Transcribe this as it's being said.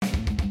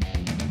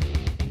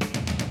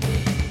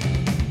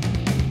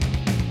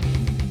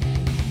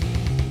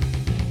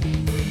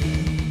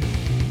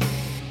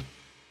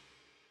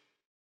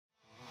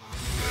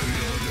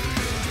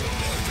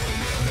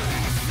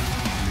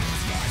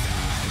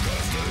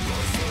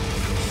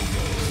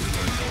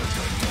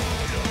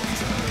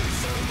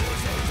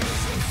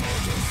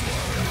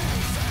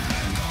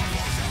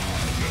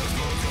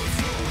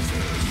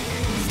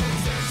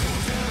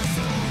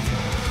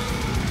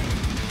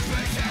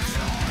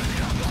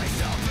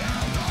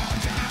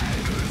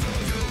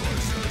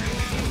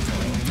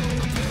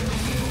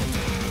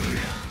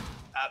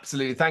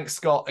Absolutely. Thanks,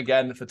 Scott,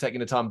 again for taking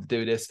the time to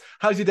do this.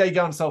 How's your day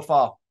going so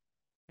far?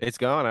 It's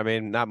gone. I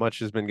mean, not much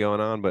has been going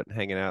on, but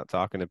hanging out,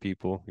 talking to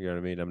people. You know what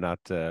I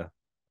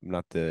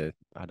mean?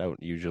 I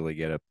don't usually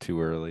get up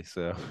too early,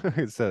 so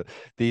so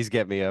these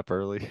get me up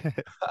early.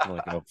 I'm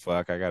like, oh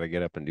fuck, I gotta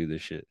get up and do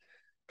this shit.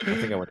 I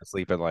think I went to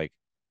sleep at like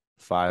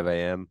 5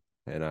 a.m.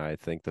 and I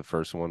think the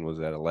first one was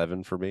at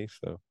 11 for me.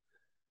 So it's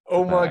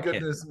Oh about my I can't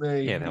goodness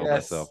me. can't help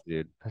myself, Yes.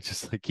 dude. I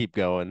just like keep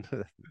going.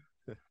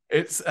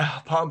 It's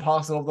part and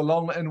parcel of the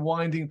long and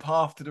winding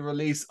path to the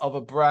release of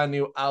a brand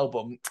new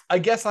album. I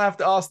guess I have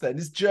to ask then,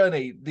 this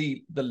journey,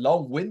 the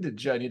long-winded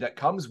journey that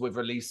comes with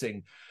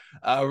releasing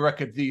a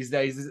record these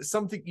days, is it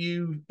something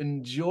you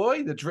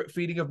enjoy, the drip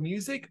feeding of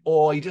music,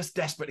 or you just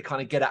desperate to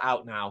kind of get it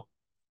out now?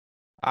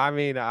 I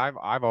mean,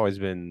 I've always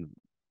been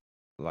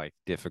like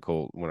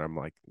difficult when I'm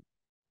like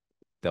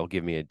they'll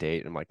give me a date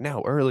and I'm like,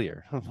 no,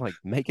 earlier. I'm like,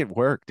 make it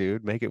work,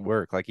 dude. Make it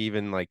work. Like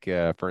even like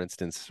for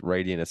instance,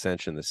 Radiant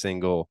Ascension, the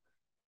single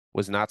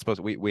was not supposed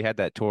to, we had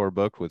that tour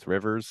booked with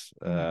Rivers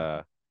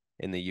Mm.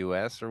 in the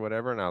US or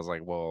whatever. And I was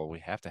like, well, we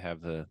have to have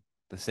the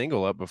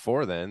single up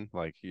before then.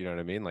 Like, you know what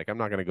I mean? Like I'm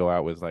not gonna go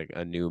out with like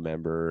a new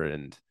member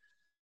and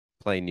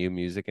play new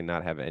music and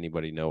not have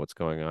anybody know what's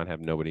going on, have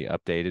nobody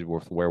updated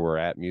with where we're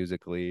at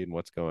musically and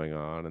what's going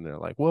on. And they're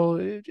like, well,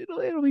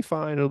 it'll be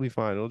fine. It'll be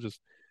fine. It'll just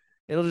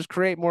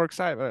create more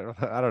excitement.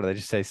 I don't know. They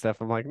just say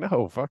stuff. I'm like,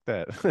 no, fuck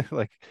that.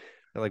 Like,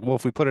 they're like, well,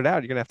 if we put it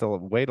out, you're gonna have to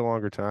wait a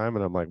longer time.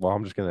 And I'm like, well,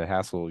 I'm just gonna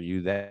hassle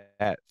you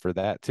that for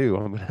that too.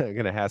 I'm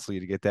gonna hassle you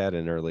to get that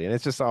in early. And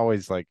it's just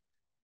always like,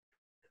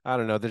 I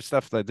don't know. There's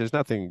stuff that there's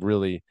nothing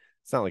really.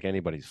 It's not like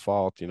anybody's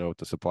fault, with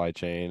the supply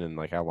chain and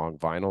like how long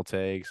vinyl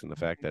takes and the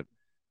fact that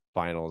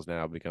vinyl is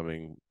now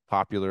becoming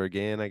popular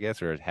again, I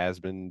guess, or it has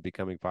been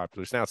becoming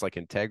popular. So now it's like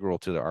integral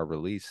to our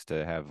release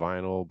to have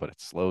vinyl, but it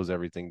slows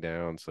everything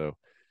down. So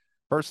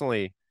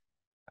personally,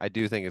 I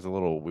do think it's a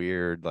little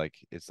weird. Like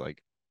it's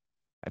like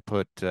I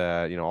put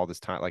all this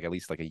time, like at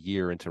least like a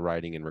year into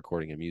writing and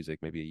recording a music,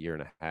 maybe a year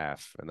and a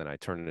half, and then I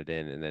turn it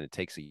in, and then it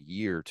takes a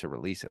year to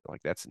release it.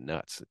 Like that's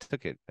nuts. It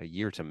took it a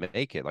year to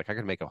make it. Like I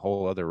could make a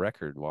whole other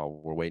record while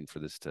we're waiting for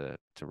this to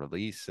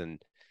release, and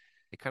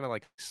it kind of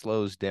like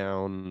slows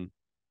down.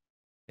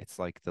 It's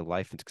like the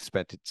life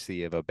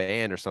expectancy of a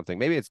band or something.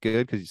 Maybe it's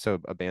good because so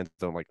a bands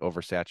don't like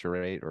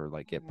oversaturate or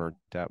like get burnt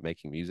out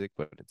making music,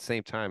 but at the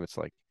same time, it's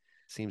like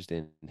seems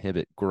to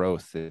inhibit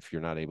growth if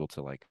you're not able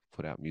to like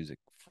put out music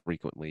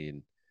frequently.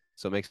 And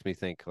so it makes me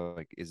think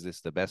like, is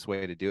this the best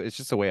way to do it? It's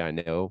just the way I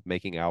know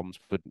making albums,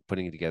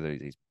 putting together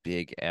these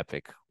big,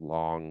 epic,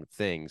 long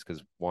things.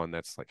 Because one,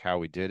 that's like how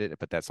we did it,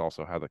 but that's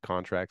also how the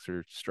contracts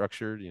are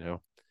structured.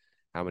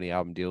 How many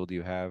album deal do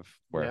you have?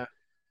 Where Yeah.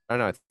 I don't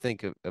know. I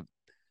think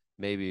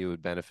maybe it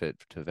would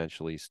benefit to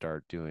eventually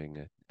start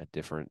doing a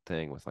different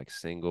thing with like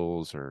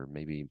singles or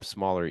maybe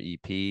smaller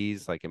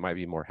EPs. Like it might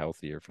be more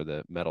healthier for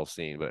the metal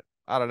scene, but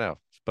I don't know.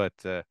 But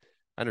I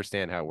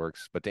understand how it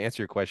works. But to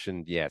answer your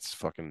question, yeah, it's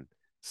fucking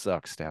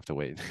sucks to have to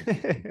wait.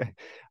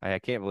 I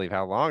can't believe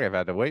how long I've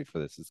had to wait for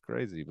this. It's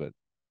crazy, but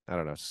I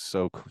don't know.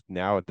 So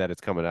now that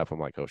it's coming up, I'm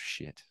like, oh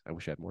shit, I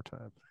wish I had more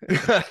time.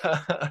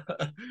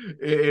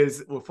 It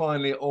is. We're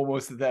finally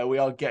almost there. We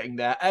are getting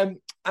there. And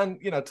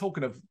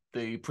talking of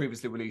the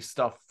previously released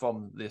stuff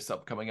from this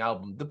upcoming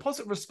album, the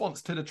positive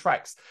response to the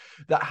tracks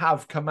that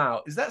have come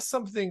out, is that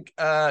something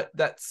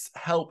that's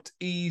helped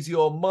ease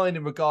your mind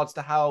in regards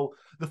to how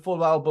the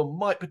full album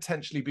might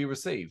potentially be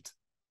received?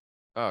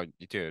 Oh,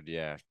 dude,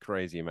 yeah,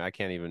 crazy, man. I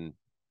can't even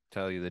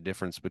tell you the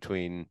difference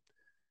between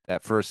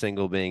that first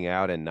single being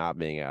out and not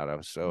being out. I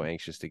was so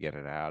anxious to get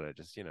it out. I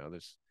just,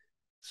 there's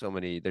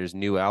there's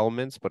new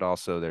elements, but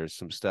also there's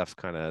some stuff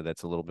kind of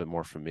that's a little bit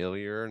more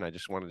familiar. And I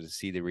just wanted to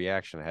see the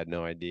reaction. I had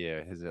no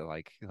idea. Is it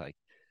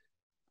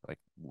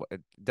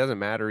it doesn't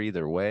matter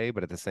either way,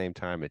 but at the same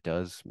time, it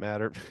does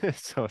matter.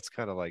 So it's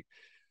kind of like,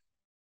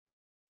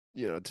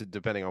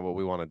 depending on what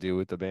we want to do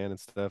with the band and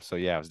stuff. So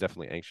yeah, I was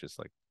definitely anxious.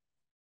 Like,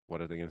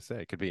 what are they going to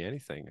say? It could be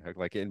anything.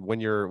 When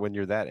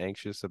you're that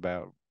anxious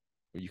about,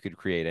 you could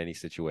create any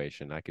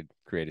situation. I could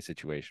create a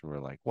situation where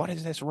like, what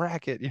is this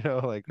racket?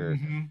 Like, or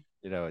Mm-hmm.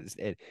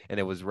 and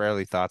it was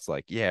rarely thoughts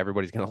like, yeah,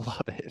 everybody's gonna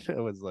love it. It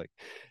was like,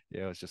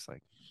 it's just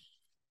like,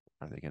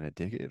 are they gonna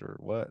dig it or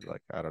what?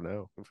 Like, I don't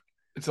know.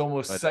 It's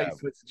almost But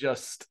safer to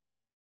just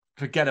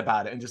forget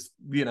about it and just,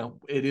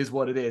 it is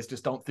what it is.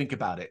 Just don't think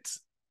about it.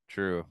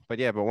 true. But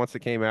yeah, but once it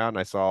came out and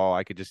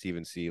I could just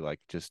even see like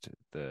just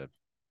the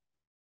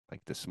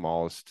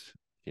smallest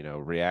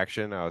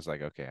reaction. I was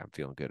like, okay, I'm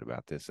feeling good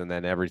about this. And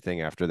then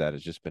everything after that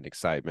has just been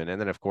excitement. And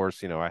then of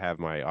course, I have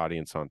my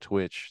audience on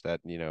Twitch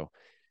that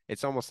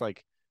it's almost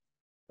like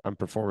I'm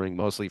performing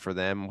mostly for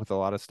them with a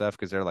lot of stuff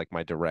because they're like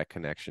my direct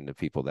connection to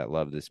people that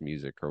love this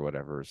music or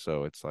whatever.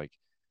 So it's like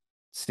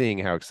seeing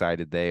how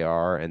excited they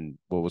are. And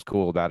what was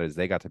cool about it is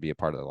they got to be a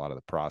part of a lot of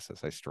the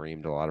process. I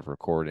streamed a lot of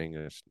recording,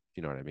 and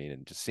you know what I mean?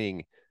 And just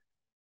seeing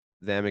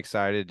them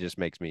excited just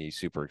makes me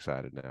super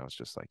excited now. It's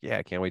just like, yeah,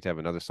 I can't wait to have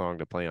another song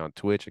to play on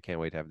Twitch. I can't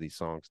wait to have these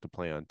songs to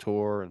play on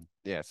tour. And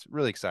yeah, it's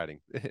really exciting.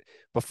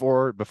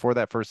 Before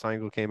that first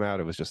single came out,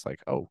 it was just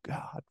like, oh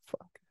God,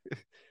 fuck.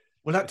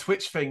 Well, that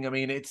Twitch thing, I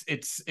mean,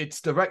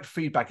 it's direct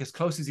feedback as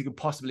close as you can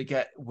possibly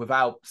get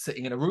without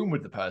sitting in a room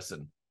with the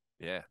person.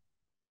 Yeah.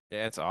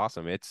 Yeah, it's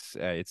awesome. It's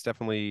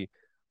definitely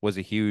was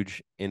a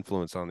huge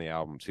influence on the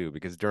album too,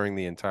 because during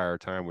the entire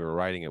time we were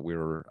writing it, we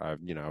were, I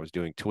was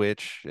doing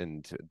Twitch,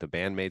 and the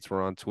bandmates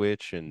were on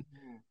Twitch, and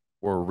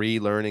we're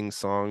relearning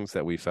songs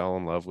that we fell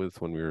in love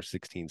with when we were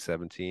 16,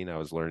 17. I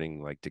was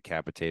learning like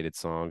Decapitated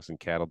songs and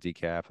Cattle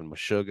Decap and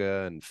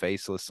Meshuggah and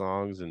Faceless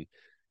songs, and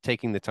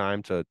taking the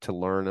time to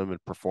learn them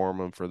and perform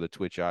them for the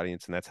Twitch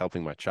audience, and that's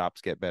helping my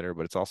chops get better,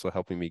 but it's also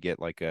helping me get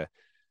like a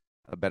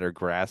better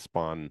grasp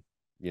on,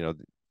 you know,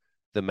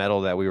 the metal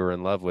that we were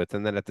in love with.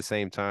 And then at the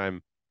same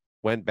time,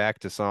 went back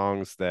to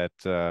songs that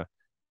I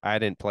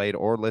hadn't played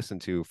or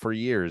listened to for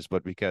years,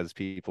 but because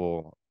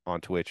people on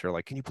Twitch are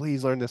like, "Can you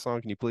please learn this song?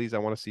 Can you please? I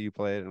want to see you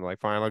play it." And I'm like,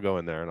 "Fine, I'll go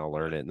in there and I'll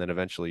learn it." And then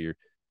eventually,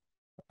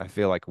 I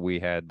feel like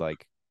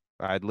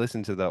I'd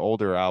listened to the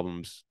older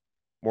albums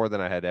more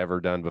than I had ever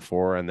done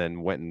before, and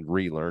then went and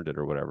relearned it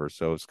or whatever.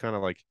 So it's kind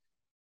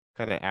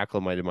of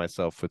acclimated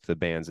myself with the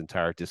band's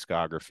entire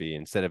discography,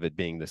 instead of it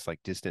being this like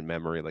distant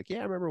memory. Like, yeah,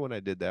 I remember when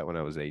I did that when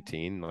I was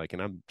 18, like,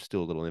 and I'm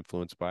still a little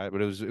influenced by it,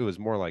 but it was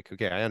more like,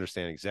 okay, I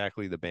understand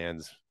exactly the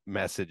band's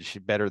message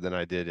better than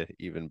I did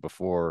even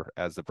before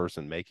as the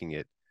person making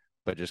it,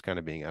 but just kind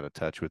of being out of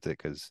touch with it,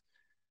 because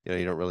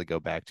you don't really go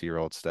back to your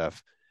old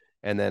stuff.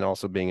 And then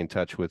also being in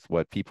touch with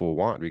what people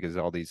want, because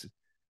all these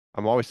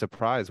I'm always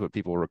surprised what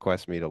people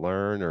request me to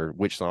learn, or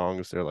which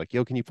songs they're like,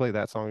 "Yo, can you play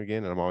that song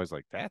again?" And I'm always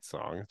like, "That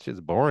song, it's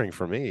just boring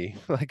for me."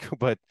 Like,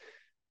 but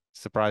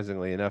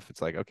surprisingly enough,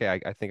 it's like, okay,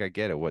 I think I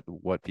get it.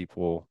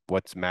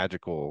 What's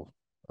magical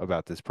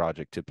about this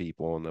project to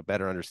people, and a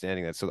better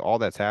understanding that. So all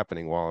that's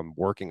happening while I'm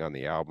working on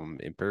the album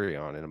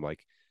Imperion, and I'm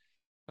like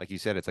you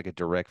said, it's like a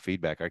direct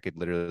feedback. I could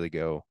literally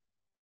go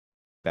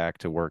back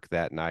to work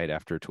that night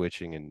after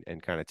twitching,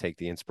 and kind of take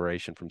the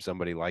inspiration from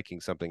somebody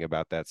liking something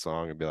about that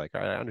song and be like,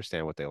 all right, I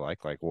understand what they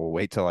like. Like, well,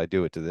 wait till I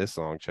do it to this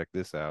song. Check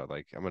this out.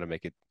 Like, I'm going to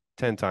make it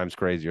 10 times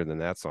crazier than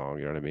that song.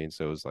 You know what I mean?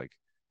 So it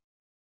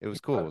was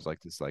cool. It was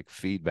like this like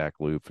feedback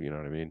loop. You know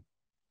what I mean?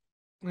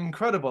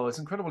 Incredible. It's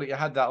incredible that you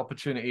had that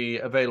opportunity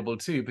available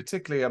too.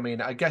 Particularly, I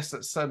mean, I guess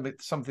that's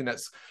something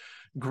that's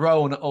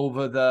grown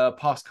over the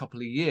past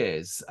couple of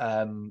years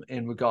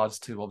in regards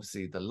to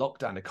obviously the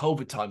lockdown, the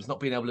COVID times,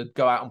 not being able to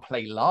go out and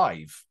play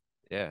live.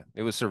 Yeah.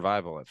 It was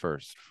survival at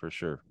first, for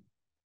sure.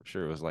 For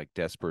sure. It was like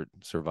desperate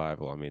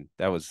survival. I mean,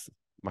 that was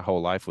my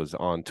whole life was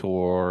on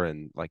tour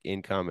and like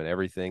income and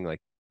everything, like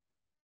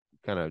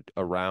kind of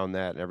around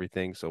that and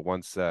everything. So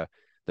once the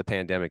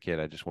pandemic hit,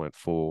 I just went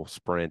full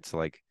sprint,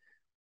 like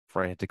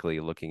frantically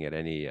looking at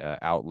any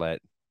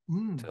outlet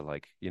Mm. to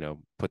like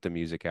put the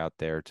music out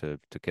there to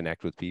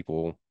connect with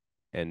people,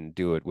 and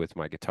do it with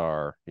my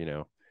guitar,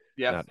 Yeah.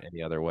 not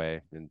any other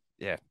way. And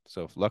yeah,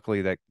 so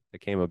luckily that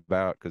came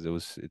about, because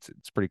it's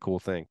a pretty cool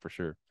thing for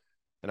sure.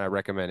 And I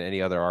recommend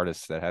any other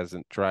artist that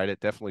hasn't tried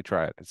it, definitely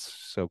try it. It's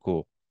so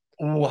cool.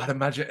 Oh, I'd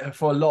imagine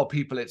for a lot of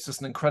people, it's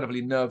just an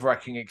incredibly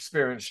nerve-wracking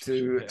experience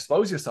to Yeah,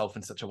 expose yourself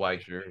in such a for way.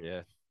 sure.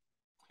 Yeah.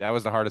 That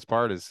was the hardest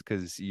part, is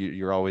because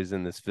you're always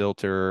in this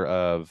filter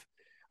of,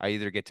 I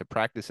either get to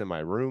practice in my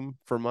room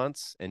for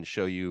months and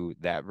show you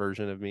that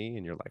version of me,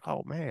 and you're like,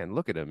 oh man,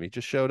 look at him, he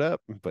just showed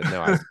up. But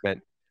no, I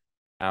spent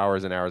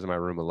hours and hours in my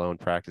room alone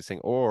practicing,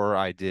 or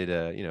I did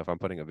if I'm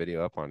putting a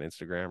video up on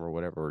Instagram or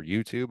whatever, or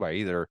YouTube, I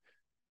either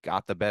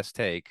got the best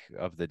take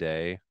of the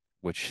day,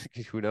 which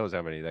who knows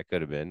how many that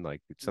could have been.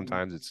 Like,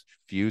 sometimes it's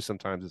few,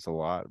 sometimes it's a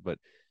lot, but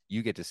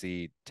you get to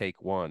see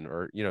take one,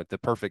 or the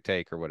perfect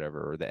take or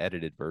whatever, or the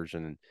edited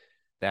version. And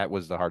that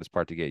was the hardest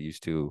part to get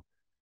used to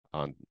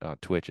on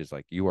Twitch, is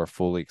like, you are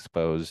fully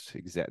exposed.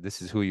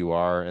 This is who you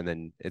are, and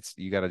then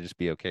you got to just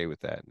be okay with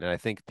that. And I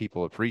think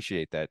people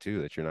appreciate that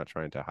too, that you're not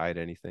trying to hide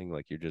anything.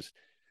 Like, you're just,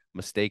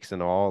 mistakes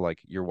and all, like,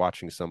 you're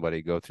watching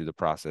somebody go through the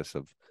process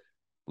of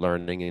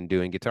learning and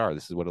doing guitar.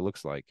 This is what it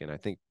looks like. And I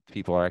think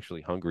people are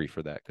actually hungry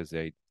for that, because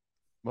they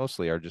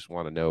mostly are just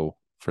want to know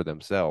for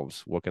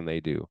themselves, what can they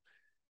do?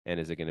 And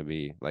is it going to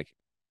be like,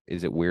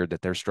 is it weird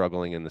that they're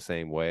struggling in the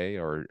same way?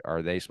 Or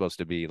are they supposed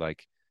to be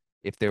like,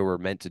 if they were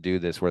meant to do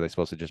this, were they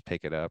supposed to just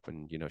pick it up?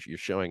 And, you're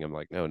showing them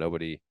like, no,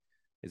 nobody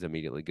is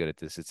immediately good at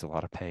this. It's a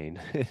lot of pain.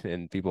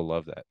 And people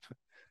love that.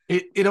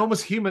 It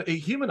almost it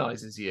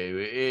humanizes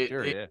you.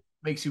 Sure. It Yeah.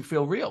 makes you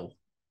feel real.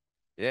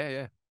 Yeah.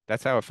 Yeah.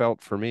 That's how it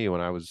felt for me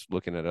when I was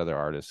looking at other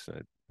artists.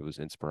 It was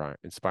inspiring.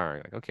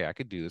 Like, okay, I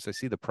could do this. I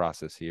see the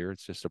process here.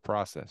 It's just a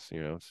process,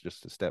 it's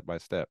just a step by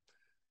step.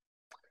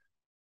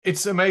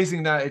 It's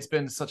amazing that it's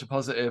been such a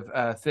positive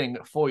thing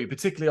for you,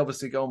 particularly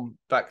obviously going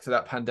back to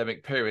that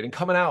pandemic period and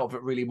coming out of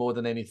it really more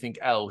than anything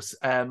else.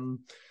 Do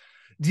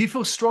you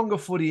feel stronger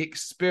for the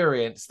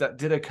experience that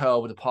did occur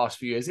over the past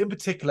few years, in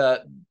particular,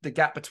 the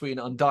gap between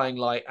Undying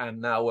Light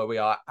and now where we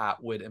are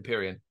at with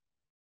Empyrean?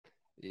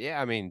 Yeah,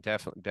 I mean,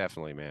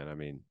 definitely, man. I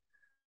mean,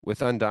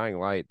 with Undying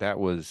Light, that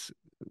was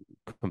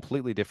a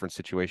completely different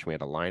situation. We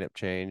had a lineup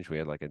change. We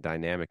had like a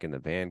dynamic in the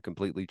band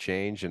completely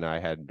changed, and I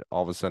had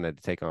all of a sudden had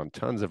to take on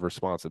tons of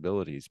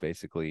responsibilities,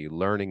 basically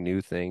learning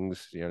new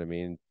things. You know what I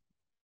mean?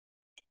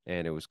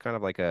 and it was kind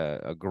of like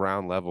a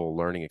ground level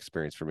learning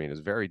experience for me. And it was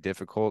very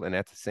difficult. And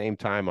at the same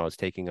time, I was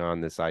taking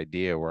on this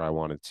idea where I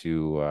wanted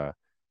to,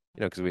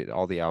 because we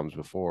all the albums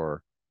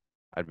before,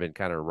 I'd been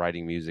kind of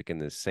writing music in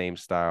the same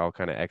style,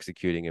 kind of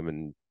executing them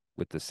and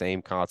with the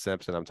same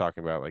concepts. And I'm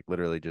talking about like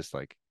literally just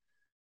like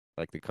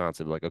the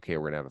concept like, okay,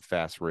 we're gonna have a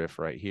fast riff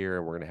right here,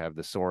 and we're gonna have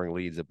the soaring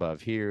leads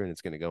above here, and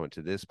it's gonna go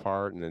into this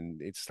part, and then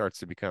it starts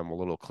to become a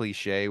little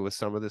cliche with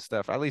some of this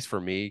stuff, at least for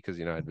me, because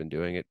I'd been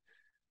doing it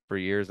for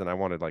years, and I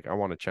want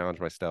to challenge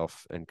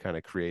myself and kind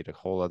of create a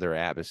whole other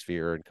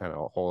atmosphere and kind of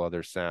a whole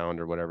other sound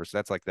or whatever. So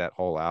that's like that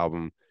whole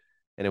album.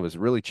 And it was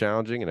really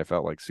challenging, and I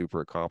felt like super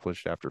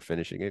accomplished after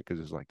finishing it because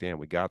it was like, damn,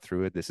 we got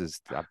through it.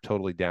 I'm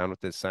totally down with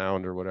this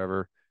sound or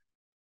whatever.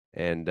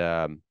 And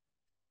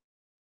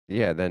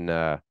yeah,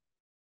 then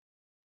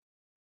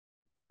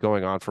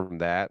going on from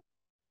that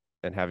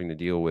and having to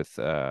deal with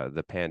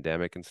the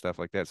pandemic and stuff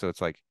like that. So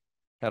it's like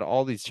had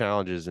all these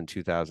challenges in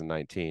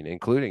 2019,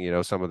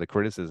 including, some of the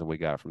criticism we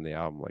got from the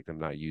album. Like I'm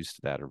not used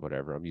to that or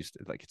whatever. I'm used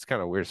to like it's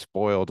kind of weird,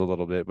 spoiled a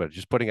little bit, but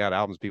just putting out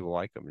albums, people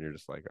like them, and you're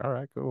just like, all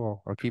right,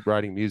 cool. I'll keep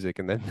writing music,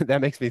 and then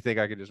that makes me think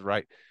I could just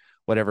write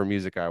whatever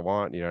music I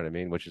want. You know what I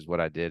mean? Which is what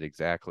I did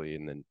exactly.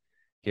 And then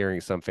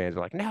hearing some fans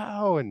were like,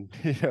 no, and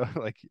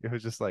like it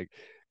was just like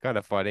kind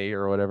of funny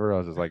or whatever. I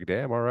was just like,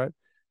 damn, all right.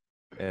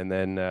 And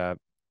then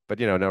but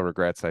no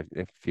regrets. I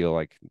feel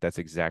like that's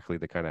exactly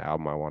the kind of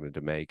album I wanted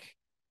to make.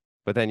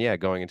 But then yeah,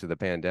 going into the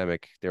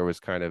pandemic, there was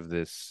kind of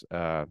this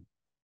kind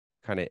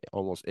of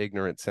almost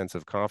ignorant sense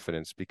of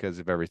confidence because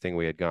of everything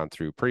we had gone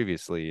through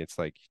previously. It's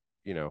like,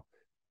 you know,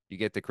 you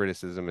get the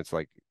criticism, it's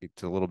like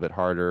it's a little bit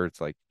harder.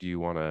 It's like, do you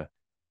want to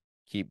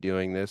keep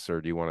doing this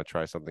or do you want to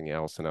try something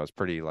else? And I was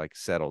pretty like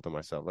settled to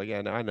myself. Like,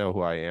 yeah, I know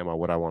who I am,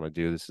 what I want to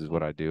do. This is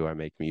what I do. I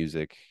make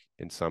music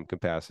in some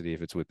capacity,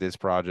 if it's with this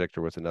project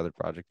or with another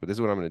project, but this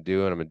is what I'm going to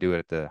do. And I'm going to do it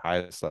at the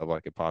highest level I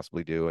could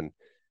possibly do. And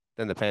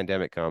then the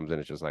pandemic comes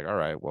and it's just like, all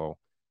right, well,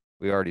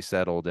 we already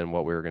settled in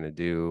what we were going to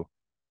do.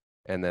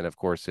 And then, of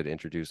course, it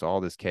introduced all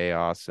this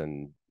chaos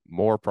and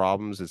more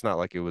problems. It's not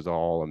like it was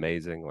all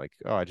amazing. Like,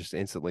 oh, I just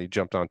instantly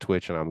jumped on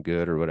Twitch and I'm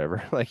good or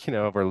whatever. Like,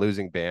 if we're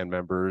losing band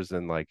members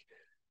and like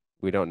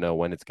we don't know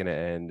when it's going to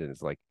end. And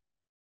it's like,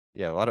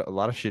 yeah, a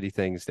lot of shitty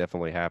things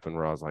definitely happened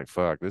where I was like,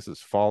 fuck, this is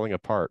falling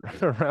apart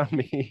around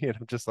me. And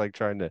I'm just like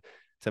trying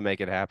to make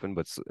it happen,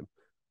 but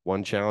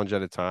one challenge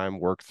at a time,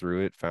 work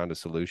through it, found a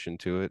solution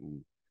to it.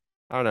 And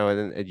I don't know.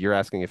 And then you're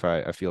asking if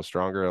I feel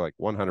stronger, like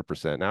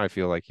 100%. Now I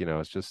feel like,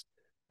 it's just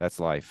that's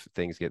life.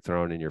 Things get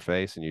thrown in your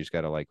face and you just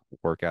got to like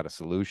work out a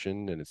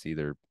solution, and it's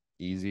either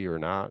easy or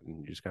not. And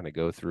you just kind of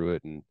go through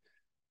it. And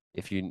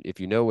if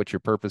you know what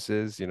your purpose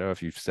is,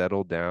 if you've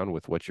settled down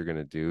with what you're going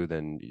to do,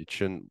 then it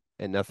shouldn't,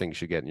 and nothing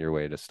should get in your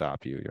way to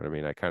stop you. You know what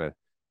I mean?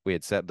 We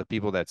had set the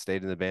people that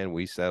stayed in the band,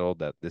 we settled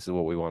that this is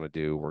what we want to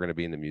do. We're going to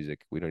be in the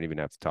music. We don't even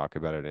have to talk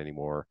about it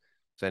anymore.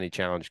 So any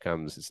challenge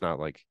comes, it's not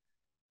like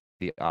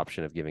the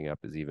option of giving up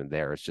is even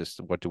there. It's just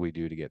what do we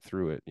do to get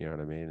through it? You know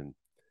what I mean? And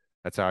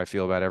that's how I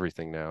feel about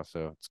everything now.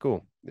 So it's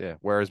cool. Yeah.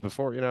 Whereas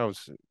before, it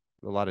was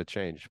a lot of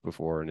change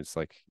before, and it's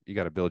like you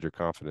got to build your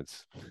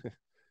confidence.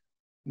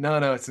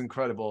 No, it's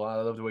incredible. I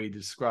love the way you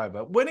describe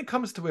it. When it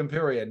comes to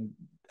Empyrean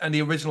and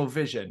the original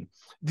vision,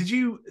 did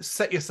you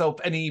set yourself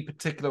any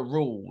particular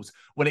rules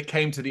when it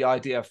came to the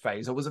idea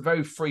phase, or was it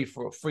very free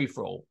for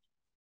all?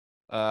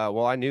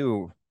 Well, I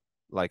knew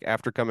like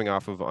after coming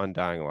off of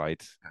Undying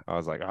Light, I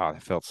was like, oh,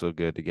 it felt so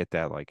good to get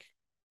that like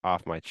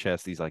off my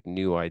chest, these like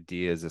new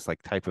ideas, this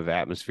like type of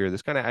atmosphere,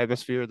 this kind of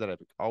atmosphere that I've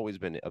always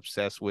been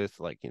obsessed with,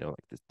 like, like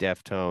this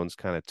Deftones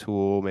kind of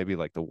Tool, maybe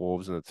like the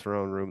Wolves in the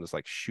Throne Room, this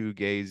like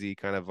shoegazy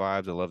kind of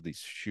vibes. I love these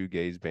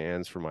shoegaze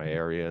bands from my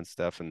area and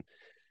stuff. And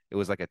it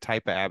was like a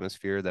type of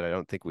atmosphere that I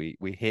don't think we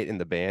hit in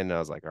the band. And I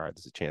was like, all right,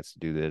 there's a chance to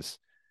do this.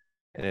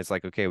 And it's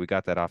like, okay, we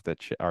got that off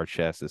our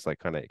chest. This like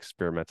kind of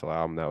experimental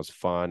album that was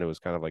fun. It was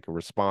kind of like a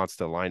response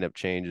to lineup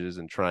changes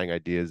and trying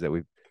ideas that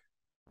we've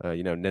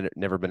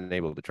never been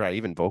able to try,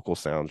 even vocal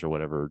sounds or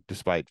whatever,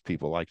 despite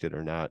people liked it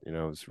or not. It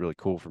was really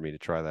cool for me to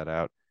try that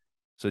out.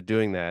 So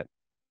doing that,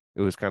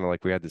 it was kind of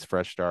like we had this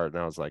fresh start,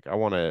 and I was like, I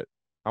want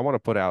to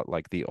put out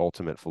like the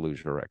ultimate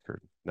Fallujah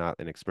record, not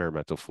an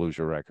experimental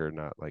Fallujah record,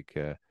 not like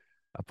a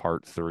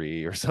part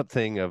 3 or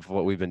something of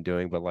what we've been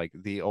doing, but like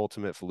the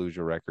ultimate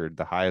Fallujah record,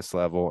 the highest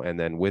level, and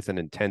then with an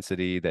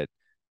intensity that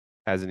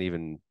hasn't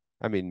even,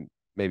 I mean,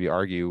 maybe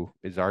argue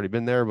it's already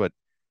been there, but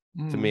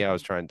to me,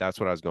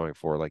 that's what I was going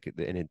for, like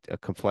a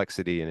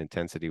complexity and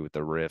intensity with the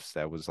riffs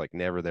that was like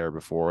never there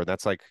before.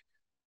 That's like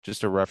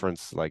just a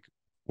reference, like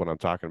what I'm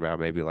talking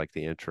about, maybe like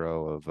the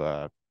intro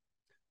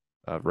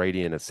of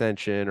Radiant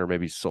Ascension or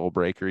maybe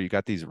Soulbreaker. You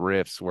got these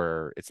riffs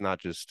where it's not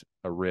just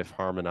a riff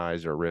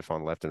harmonized or a riff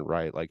on left and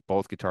right. Like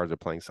both guitars are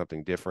playing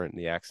something different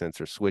and the accents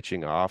are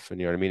switching off. And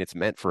you know what I mean? It's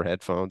meant for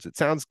headphones. It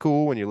sounds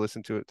cool when you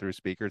listen to it through a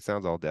speaker. It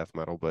sounds all death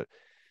metal, but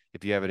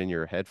if you have it in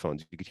your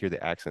headphones, you could hear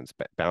the accents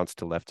bounce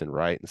to left and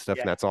right and stuff.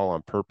 And Yeah. that's all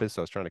on purpose.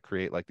 I was trying to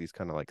create like these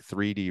kind of like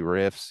 3D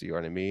riffs, you know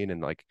what I mean?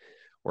 And like,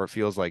 or it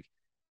feels like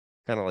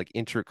kind of like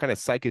kind of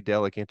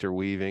psychedelic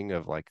interweaving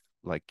of like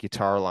like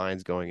guitar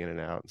lines going in and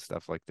out and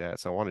stuff like that.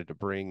 So I wanted to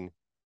bring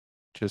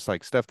just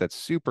like stuff that's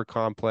super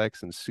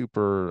complex and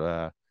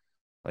super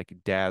like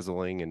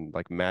dazzling and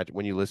like magic.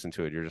 When you listen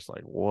to it, you're just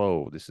like,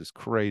 whoa, this is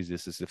crazy.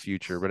 This is the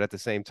future. But at the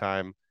same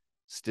time,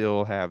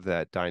 still have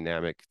that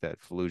dynamic that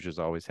Fallujah's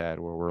always had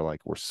where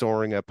we're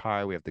soaring up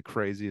high. We have the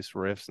craziest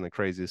riffs and the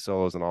craziest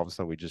solos, and all of a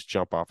sudden we just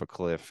jump off a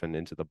cliff and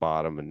into the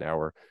bottom, and now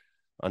we're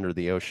under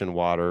the ocean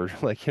water.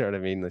 Like, you know what I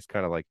mean? It's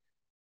kind of like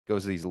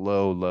goes to these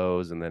low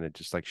lows and then it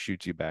just like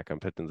shoots you back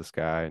up into the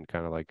sky and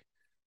kind of like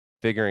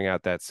figuring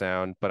out that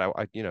sound. But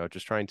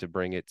just trying to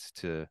bring it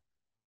to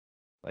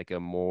like a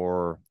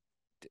more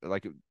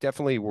like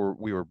definitely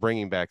we were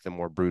bringing back the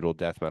more brutal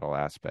death metal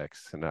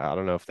aspects, and I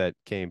don't know if that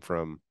came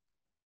from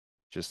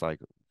just like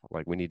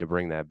we need to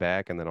bring that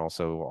back, and then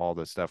also all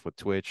the stuff with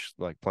Twitch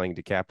like playing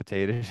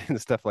Decapitated and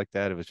stuff like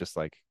that. It was just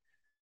like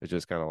it's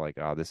just kind of like,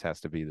 oh, this has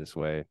to be this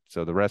way.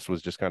 So the rest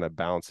was just kind of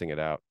balancing it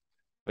out.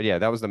 But yeah,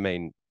 that was the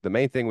main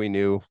thing we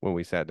knew when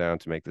we sat down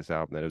to make this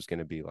album, that it was going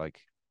to be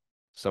like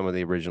some of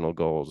the original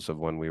goals of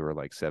when we were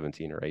like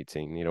 17 or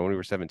 18. You know, when we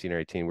were 17 or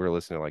 18, we were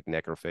listening to like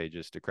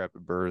Necrophagus,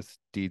 Decrepit Birth,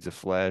 Deeds of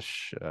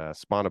Flesh,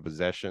 Spawn of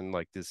Possession,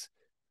 like this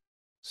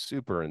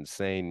super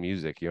insane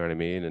music, you know what I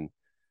mean? And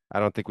I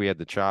don't think we had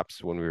the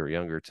chops when we were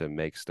younger to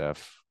make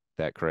stuff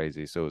that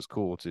crazy. So it was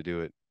cool to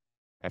do it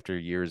after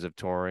years of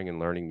touring and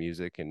learning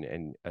music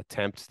and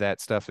attempt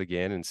that stuff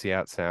again and see how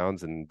it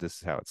sounds. And this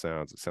is how it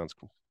sounds. It sounds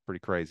pretty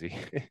crazy.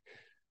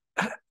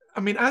 I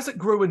mean, as it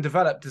grew and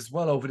developed as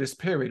well over this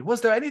period,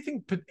 was there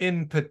anything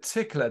in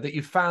particular that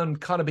you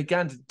found kind of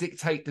began to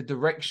dictate the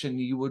direction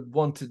you would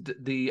wanted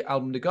the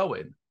album to go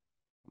in?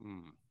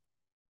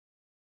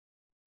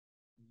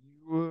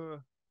 Hmm.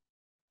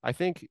 I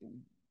think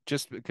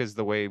just because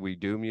the way we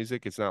do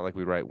music, it's not like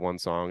we write one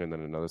song and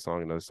then another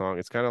song, another song.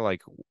 It's kind of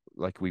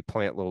like we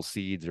plant little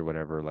seeds or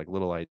whatever, like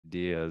little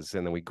ideas,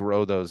 and then we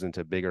grow those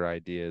into bigger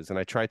ideas. And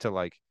I try to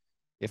like,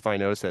 if I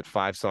notice that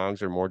 5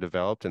 songs are more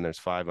developed and there's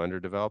 5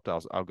 underdeveloped,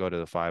 I'll go to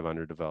the 5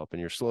 underdeveloped, and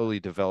you're slowly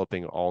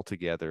developing all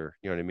together.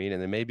 You know what I mean?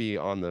 And then maybe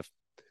on the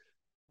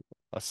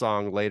a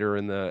song later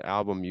in the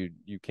album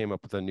you came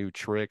up with a new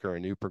trick or a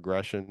new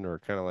progression, or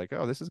kind of like,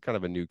 oh, this is kind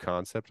of a new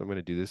concept, I'm going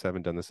to do this, I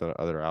haven't done this on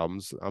other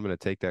albums, I'm going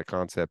to take that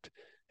concept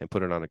and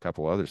put it on a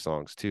couple other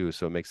songs too,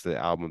 so it makes the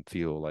album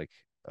feel like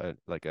a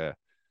like a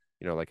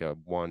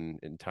one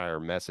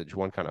entire message,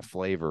 one kind of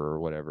flavor or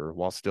whatever,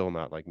 while still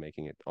not like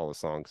making it all the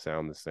songs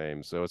sound the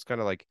same. So it's kind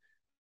of like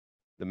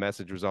the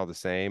message was all the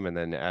same, and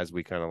then as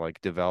we kind of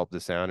like developed the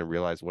sound and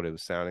realized what it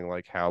was sounding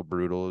like, how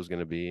brutal it was going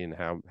to be, and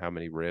how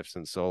many riffs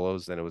and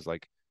solos, then it was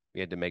like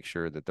we had to make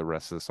sure that the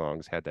rest of the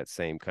songs had that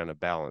same kind of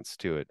balance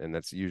to it. And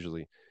that's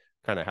usually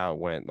kind of how it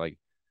went. Like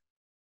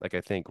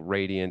I think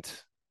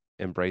Radiant,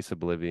 Embrace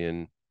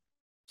Oblivion,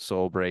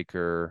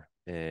 Soulbreaker,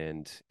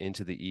 and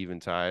Into the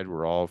Eventide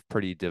were all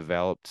pretty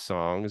developed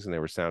songs, and they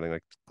were sounding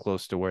like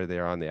close to where they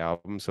are on the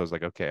album. So I was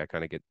like, okay, I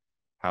kind of get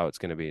how it's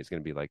going to be. It's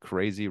going to be like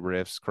crazy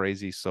riffs,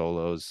 crazy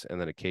solos, and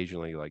then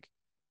occasionally like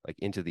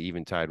Into the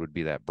Eventide would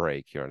be that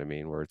break, you know what I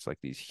mean, where it's like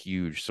these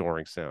huge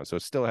soaring sounds. So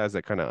it still has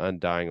that kind of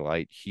undying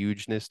light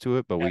hugeness to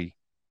it, but we,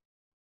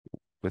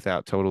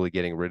 without totally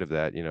getting rid of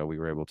that, we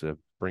were able to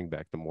bring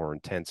back the more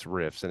intense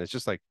riffs. And it's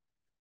just like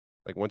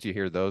once you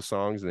hear those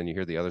songs and then you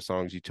hear the other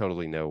songs, you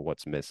totally know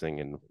what's missing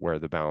and where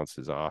the balance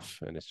is off.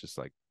 And it's just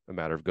like a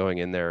matter of going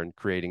in there and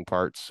creating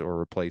parts or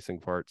replacing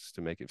parts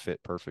to make it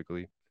fit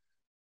perfectly.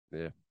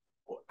 Yeah.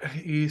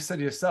 You said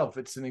yourself,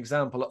 it's an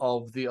example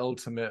of the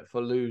ultimate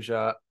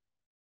Fallujah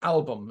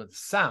album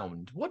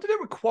sound. What did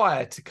it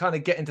require to kind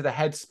of get into the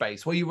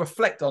headspace where you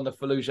reflect on the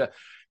Fallujah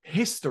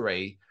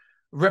history,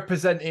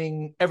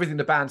 representing everything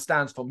the band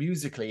stands for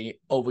musically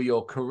over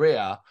your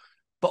career,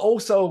 but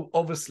also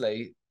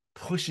obviously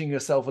pushing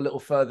yourself a little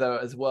further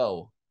as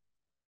well?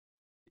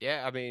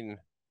 Yeah, I mean,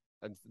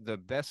 the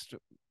best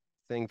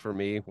thing for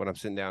me when I'm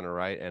sitting down to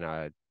write,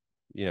 and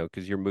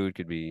because your mood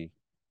could be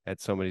at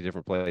so many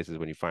different places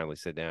when you finally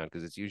sit down,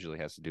 because it usually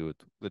has to do with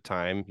the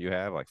time you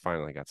have. Like,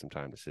 finally got some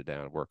time to sit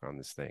down and work on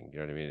this thing. You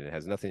know what I mean? It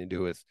has nothing to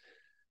do with,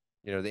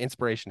 the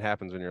inspiration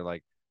happens when you're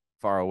like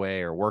far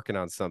away or working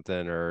on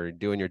something or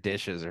doing your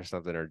dishes or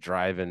something or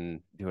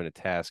driving, doing a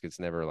task. It's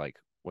never like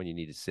when you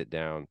need to sit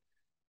down.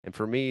 And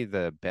for me,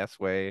 the best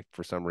way,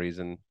 for some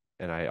reason,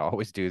 and I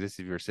always do this,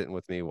 if you're sitting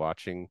with me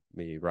watching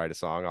me write a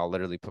song, I'll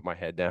literally put my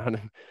head down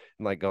and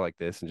like go like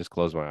this and just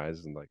close my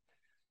eyes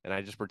and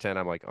I just pretend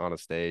I'm like on a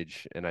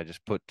stage, and I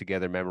just put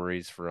together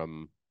memories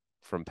from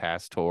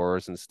past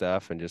tours and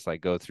stuff, and just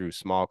like go through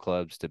small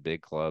clubs to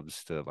big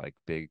clubs to like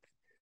big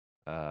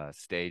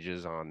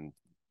stages on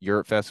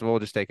Europe Festival,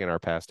 just taking our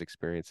past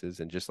experiences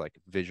and just like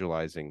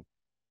visualizing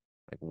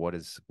like what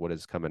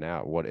is coming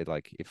out, what it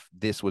like, if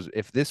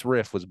this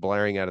riff was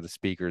blaring out of the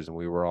speakers and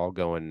we were all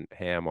going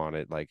ham on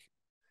it, like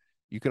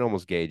you can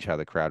almost gauge how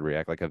the crowd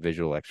react, like a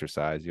visual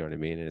exercise, you know what I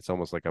mean? And it's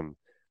almost like I'm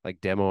like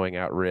demoing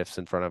out riffs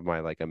in front of my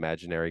like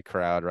imaginary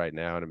crowd right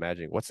now and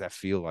imagining what's that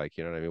feel like,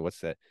 you know what I mean? What's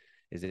that?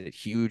 Is it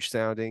huge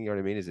sounding? You know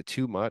what I mean? Is it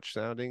too much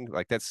sounding?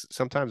 Like that's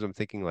sometimes I'm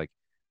thinking like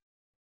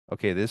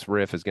okay, this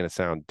riff is going to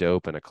sound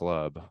dope in a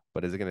club,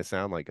 but is it going to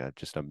sound like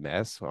just a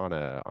mess on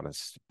a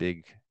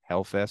big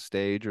Hellfest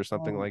stage or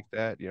something Oh. like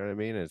that? You know what I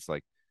mean? It's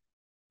like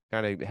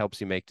kind of helps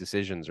you make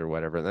decisions or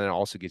whatever. And then it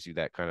also gives you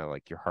that kind of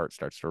like your heart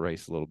starts to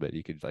race a little bit.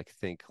 You could like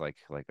think like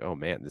oh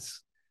man,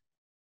 this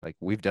like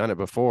we've done it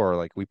before.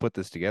 Like we put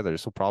this together.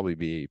 This will probably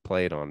be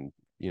played on,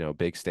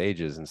 big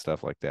stages and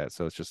stuff like that.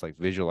 So it's just like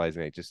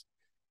visualizing it just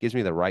gives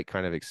me the right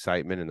kind of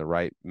excitement and the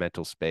right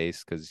mental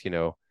space because,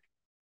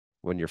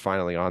 when you're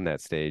finally on that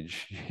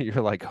stage,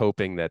 you're like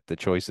hoping that the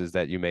choices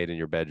that you made in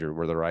your bedroom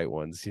were the right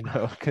ones,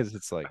 because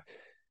it's like,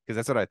 because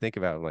that's what I think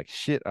about. I'm like,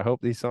 shit, I hope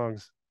these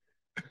songs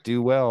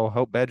do well.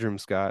 Hope Bedroom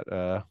Scott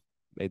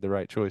made the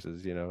right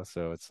choices,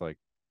 So it's like,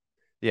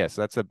 yes,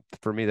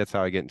 for me, that's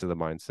how I get into the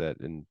mindset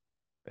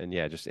and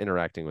yeah, just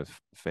interacting with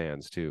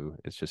fans too.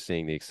 It's just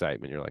seeing the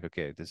excitement. You're like,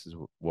 okay, this is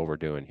what we're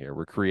doing here.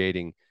 We're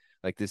creating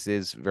like this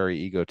is very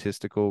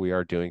egotistical. We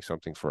are doing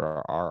something for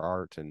our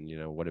art and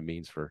what it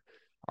means for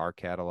our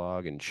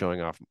catalog and showing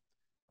off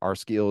our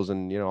skills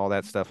and all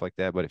that stuff like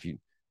that. But if you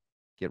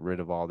get rid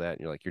of all that,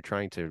 and you're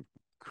trying to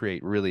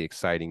create really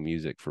exciting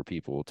music for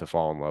people to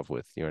fall in love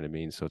with. You know what I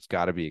mean? So it's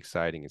got to be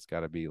exciting. It's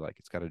got to be like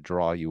it's got to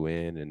draw you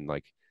in, and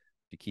like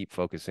you keep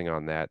focusing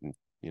on that, and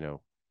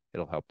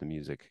it'll help the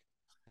music.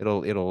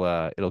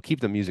 It'll keep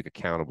the music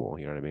accountable.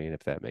 You know what I mean?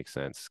 If that makes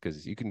sense,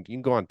 because you can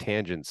go on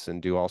tangents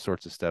and do all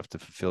sorts of stuff to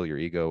fulfill your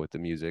ego with the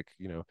music.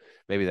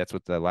 Maybe that's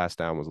what the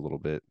last album was a little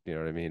bit. You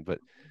know what I mean? But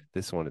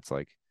this one, it's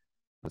like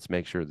let's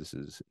make sure this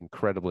is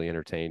incredibly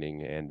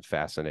entertaining and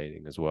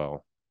fascinating as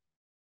well.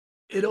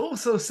 It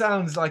also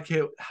sounds like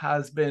it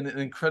has been an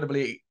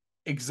incredibly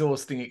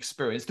exhausting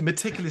experience. The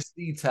meticulous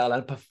detail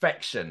and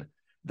perfection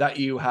that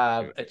you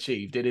have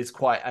achieved, it is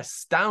quite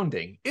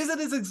astounding. Is it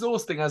as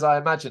exhausting as I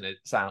imagine it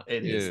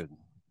is? Yeah,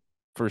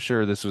 for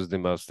sure, this was the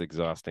most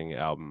exhausting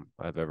album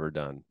I've ever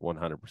done,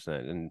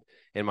 100%. And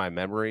in my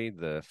memory,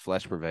 the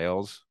Flesh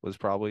Prevails was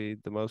probably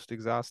the most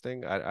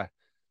exhausting.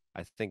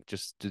 I think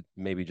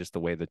maybe just the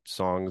way the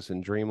songs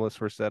in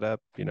Dreamless were set up,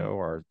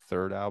 our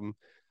third album.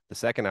 The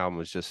second album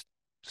was just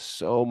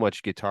so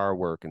much guitar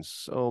work and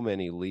so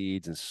many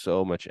leads and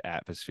so much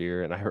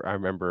atmosphere. And I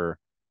remember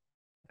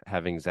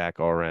having Zach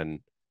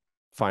Oren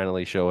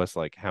finally show us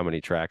like how many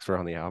tracks were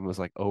on the album. It was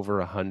like over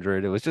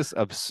 100. It was just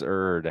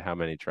absurd how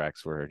many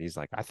tracks were. And he's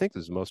like, I think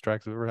this is the most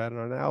tracks we've ever had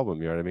on an album.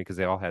 You know what I mean? Because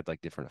they all had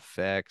like different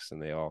effects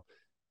and it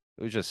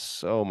was just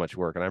so much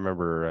work. And I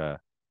remember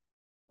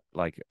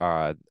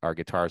our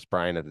guitarist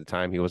Brian at the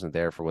time, he wasn't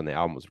there for when the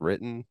album was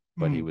written,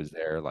 but he Mm. was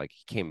there. Like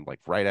he came like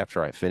right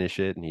after I finished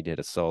it and he did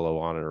a solo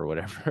on it or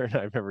whatever. And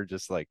I remember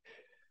just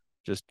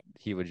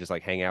he would just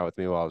like hang out with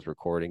me while I was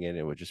recording it. And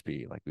it would just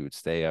be like we would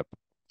stay up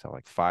till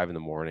like 5 in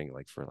the morning,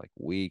 like for like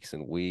weeks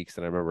and weeks.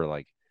 And I remember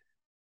like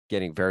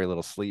getting very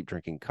little sleep,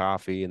 drinking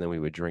coffee, and then we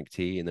would drink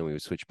tea, and then we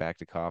would switch back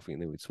to coffee, and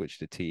then we'd switch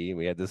to tea. And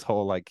we had this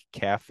whole like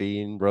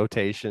caffeine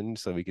rotation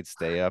so we could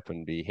stay up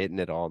and be hitting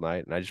it all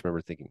night. And I just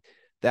remember thinking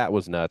that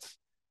was nuts.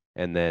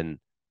 And then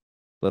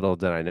little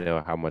did I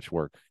know how much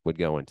work would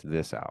go into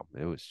this album.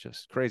 It was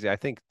just crazy. I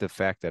think the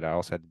fact that I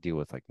also had to deal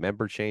with like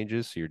member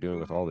changes, so you're doing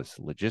with all this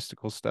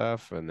logistical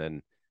stuff, and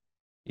then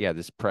yeah,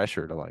 this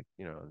pressure to like,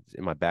 it's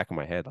in my back of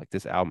my head, like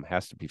this album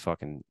has to be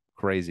fucking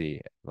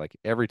crazy. Like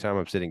every time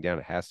I'm sitting down,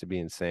 it has to be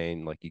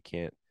insane. Like you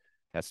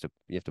have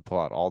to pull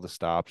out all the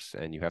stops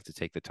and you have to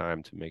take the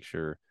time to make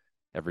sure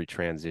every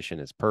transition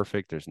is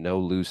perfect. There's no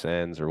loose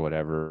ends or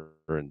whatever.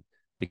 And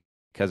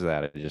because of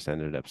that, I just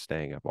ended up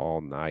staying up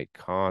all night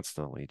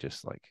constantly,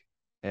 just like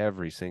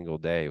every single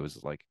day. It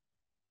was like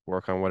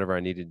work on whatever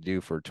I needed to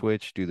do for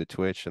Twitch, do the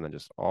Twitch, and then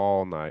just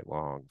all night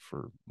long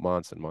for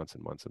months and months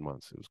and months and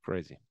months. It was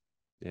crazy.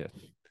 Yeah.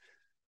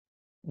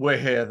 We're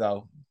here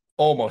though.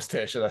 Almost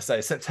here, should I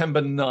say,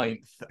 September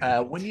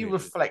 9th. When you Dude.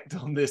 reflect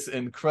on this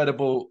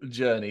incredible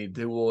journey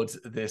towards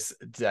this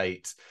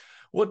date,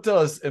 what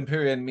does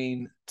Empyrean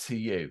mean to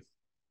you?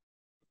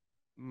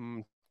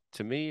 Mm,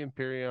 to me,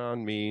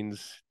 Empyrean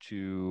means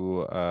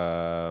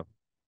to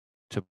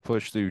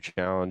push through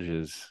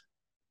challenges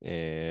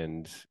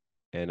and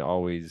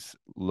always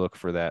look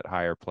for that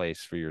higher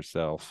place for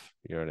yourself.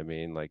 You know what I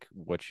mean? Like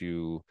what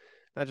you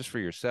not just for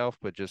yourself,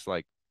 but just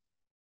like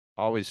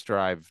always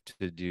strive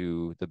to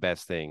do the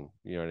best thing,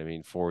 you know what I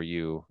mean, for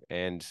you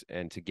and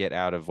to get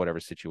out of whatever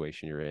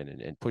situation you're in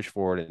and push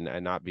forward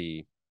and not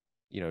be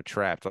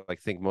trapped. Like, I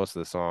think most of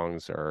the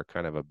songs are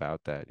kind of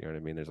about that. You know what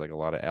I mean? There's like a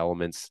lot of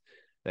elements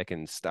that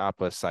can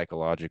stop us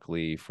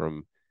psychologically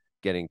from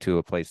getting to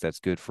a place that's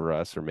good for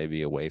us, or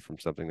maybe away from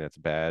something that's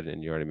bad.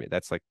 And you know what I mean?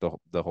 That's like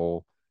the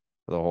whole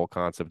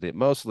concept.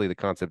 Mostly the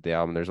concept of the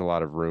album. There's a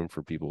lot of room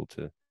for people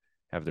to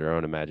have their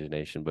own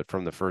imagination. But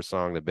from the first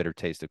song, The Bitter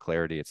Taste of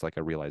Clarity, it's like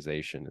a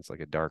realization. It's like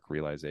a dark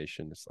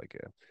realization. It's like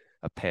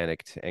a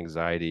panicked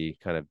anxiety,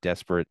 kind of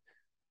desperate,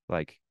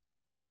 like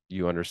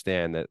you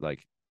understand that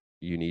like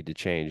you need to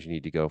change, you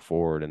need to go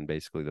forward. And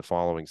basically the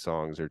following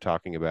songs are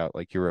talking about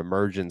like your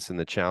emergence and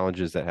the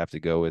challenges that have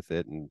to go with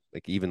it. And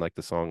like even like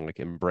the song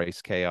like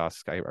Embrace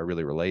Chaos, I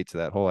really relate to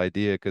that whole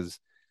idea because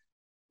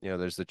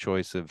there's the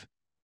choice of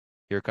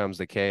here comes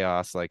the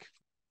chaos, like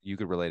you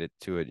could relate it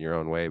to it in your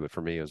own way, but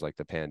for me, it was like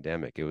the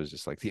pandemic. It was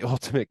just like the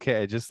ultimate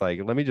just like,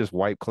 let me just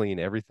wipe clean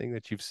everything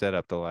that you've set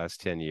up the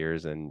last 10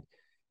 years and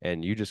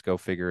you just go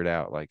figure it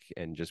out, like,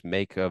 and just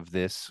make of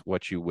this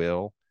what you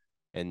will.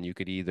 And you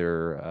could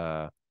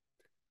either,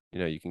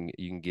 you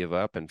can give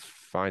up and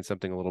find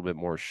something a little bit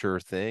more sure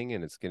thing,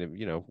 and it's going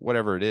to,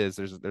 whatever it is,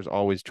 there's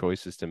always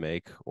choices to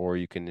make, or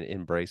you can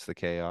embrace the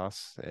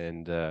chaos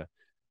and,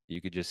 you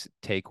could just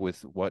take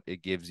with what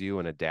it gives you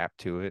and adapt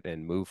to it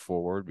and move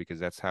forward, because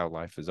that's how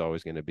life is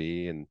always going to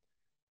be. And,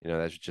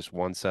 that's just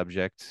one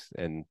subject.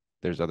 And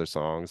there's other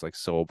songs like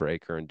Soul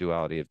Breaker and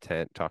Duality of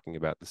Tent talking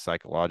about the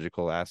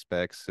psychological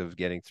aspects of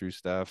getting through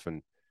stuff.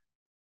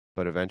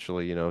 But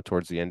eventually,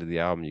 towards the end of the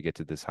album, you get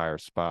to this higher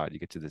spot, you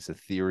get to this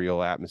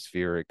ethereal,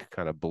 atmospheric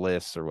kind of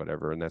bliss or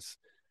whatever. And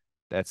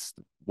that's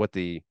what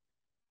the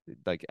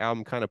like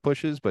album kind of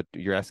pushes. But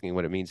you're asking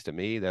what it means to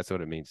me. That's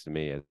what it means to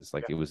me. It's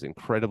like, it was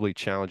incredibly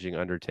challenging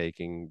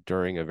undertaking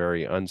during a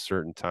very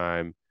uncertain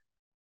time,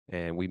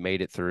 and we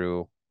made it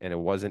through. And it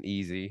wasn't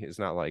easy. It's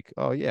not like,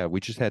 oh yeah, we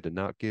just had to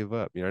not give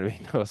up, you know what I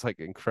mean? No, it's like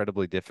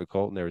incredibly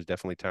difficult, and there was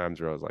definitely times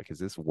where I was like, is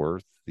this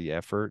worth the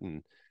effort?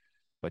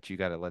 But you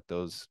got to let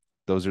those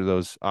are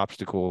those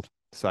obstacle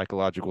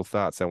psychological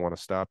thoughts that want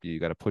to stop you. You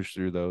got to push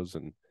through those,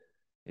 and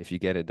if you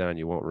get it done,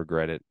 you won't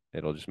regret it.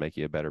 It'll just make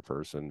you a better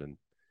person. And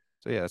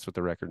so, yeah, that's what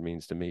the record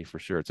means to me, for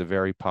sure. It's a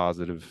very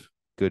positive,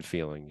 good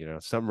feeling.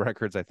 Some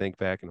records I think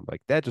back and I'm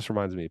like, that just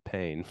reminds me of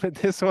pain. But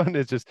this one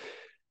is just,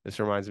 this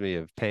reminds me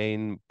of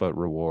pain, but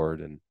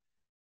reward, and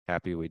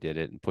happy we did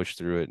it and pushed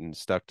through it and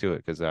stuck to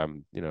it, because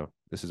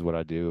this is what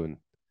I do, and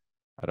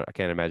I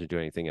can't imagine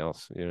doing anything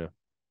else.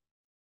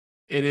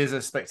 It is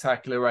a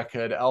spectacular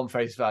record. On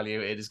face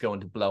value, it is going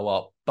to blow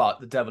up,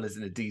 but the devil is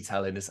in the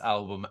detail in this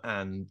album,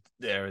 and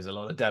there is a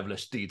lot of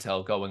devilish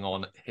detail going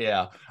on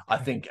here. I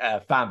think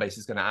fan base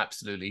is going to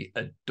absolutely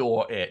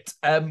adore it.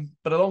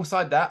 But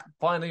alongside that,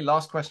 finally,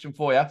 last question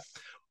for you.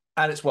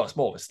 And it's more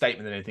of a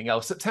statement than anything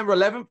else. September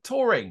 11th,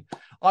 touring.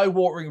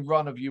 Eye-watering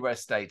run of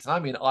US dates. And I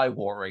mean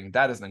eye-watering.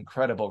 That is an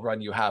incredible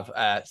run you have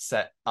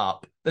set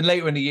up. Then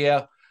later in the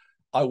year,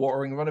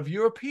 eye-watering run of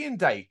European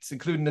dates,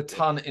 including a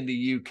ton in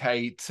the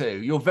UK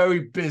too. You're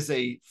very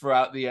busy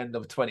throughout the end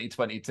of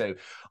 2022.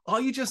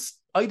 Are you just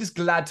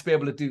glad to be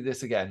able to do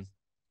this again?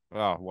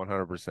 Oh,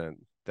 100%.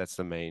 That's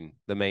the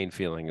main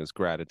feeling is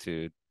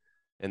gratitude.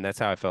 And that's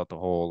how I felt the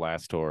whole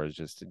last tour, is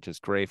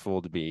just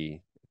grateful to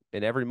be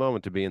in every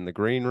moment, to be in the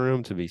green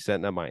room, to be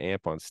setting up my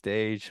amp on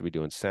stage, to be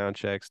doing sound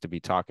checks, to be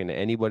talking to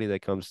anybody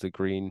that comes to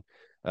green,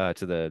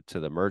 to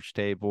the merch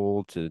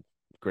table, to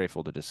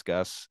grateful to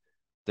discuss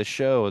the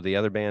show, the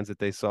other bands that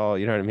they saw,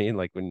 you know what I mean?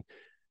 Like, when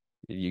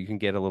you can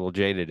get a little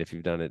jaded if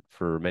you've done it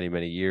for many,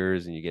 many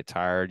years and you get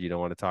tired, you don't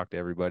want to talk to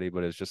everybody,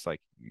 but it's just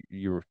like,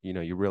 you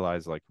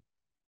realize like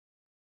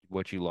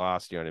what you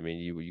lost, you know what I mean?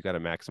 You got to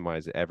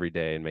maximize it every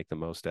day and make the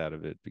most out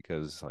of it,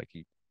 because like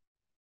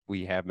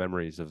we have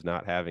memories of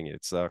not having it.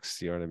 It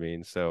sucks, you know what I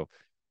mean? So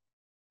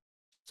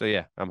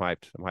yeah, I'm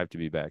hyped to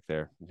be back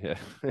there. Yeah.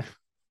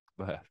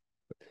 But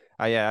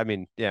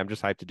I'm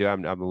just hyped to do.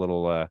 I'm a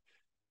little of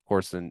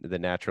course, the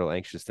natural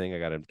anxious thing, I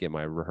got to get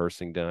my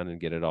rehearsing done and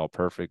get it all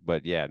perfect.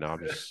 But yeah, no,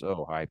 I'm just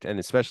so hyped, and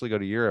especially go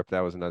to Europe.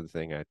 That was another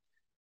thing.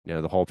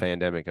 The whole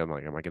pandemic, I'm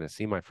like, am I going to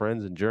see my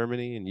friends in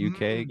Germany and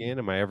UK again?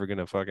 Am I ever going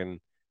to fucking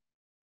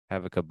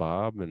have a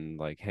kebab and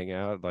like hang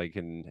out, like,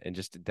 and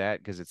just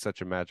that, because it's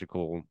such a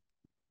magical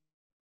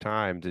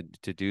time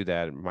to do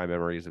that. My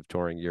memories of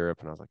touring Europe,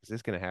 and I was like, is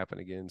this going to happen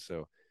again?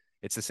 So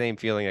it's the same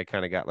feeling. I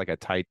kind of got like a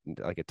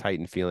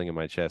tightened feeling in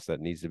my chest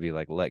that needs to be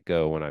like let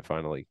go when I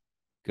finally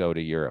go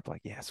to Europe.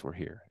 Like, yes, we're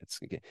here. It's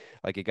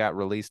like, it got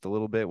released a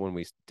little bit when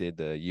we did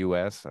the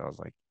US. I was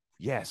like,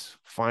 yes,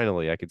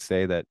 finally I could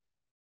say that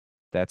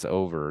that's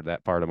over,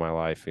 that part of my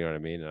life, you know what I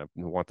mean? And I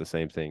want the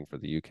same thing for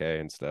the UK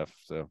and stuff.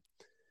 So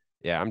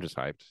yeah, I'm just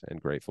hyped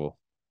and grateful.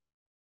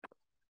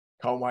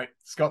 Can't wait.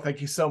 Scott, thank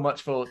you so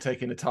much for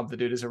taking the time to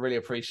do this. I really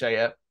appreciate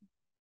it.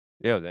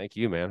 Yeah, thank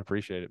you, man.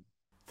 Appreciate it.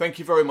 Thank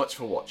you very much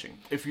for watching.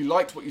 If you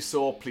liked what you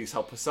saw, please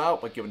help us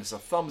out by giving us a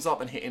thumbs up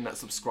and hitting that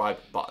subscribe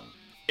button.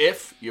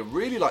 If you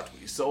really liked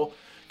what you saw,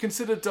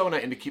 consider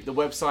donating to keep the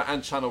website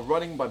and channel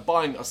running by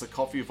buying us a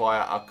coffee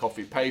via our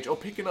coffee page, or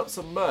picking up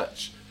some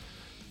merch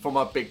from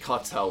our Big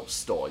Cartel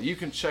store. You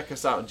can check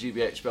us out on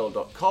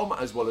gbhbl.com,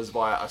 as well as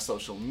via our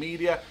social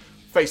media,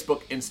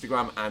 Facebook,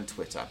 Instagram and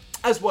Twitter,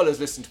 as well as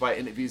listen to our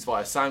interviews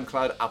via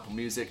SoundCloud, Apple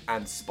Music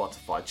and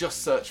Spotify.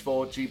 Just search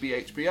for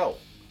GBHBL.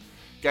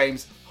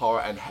 Games,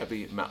 horror and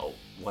heavy metal.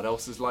 What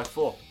else is life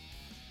for?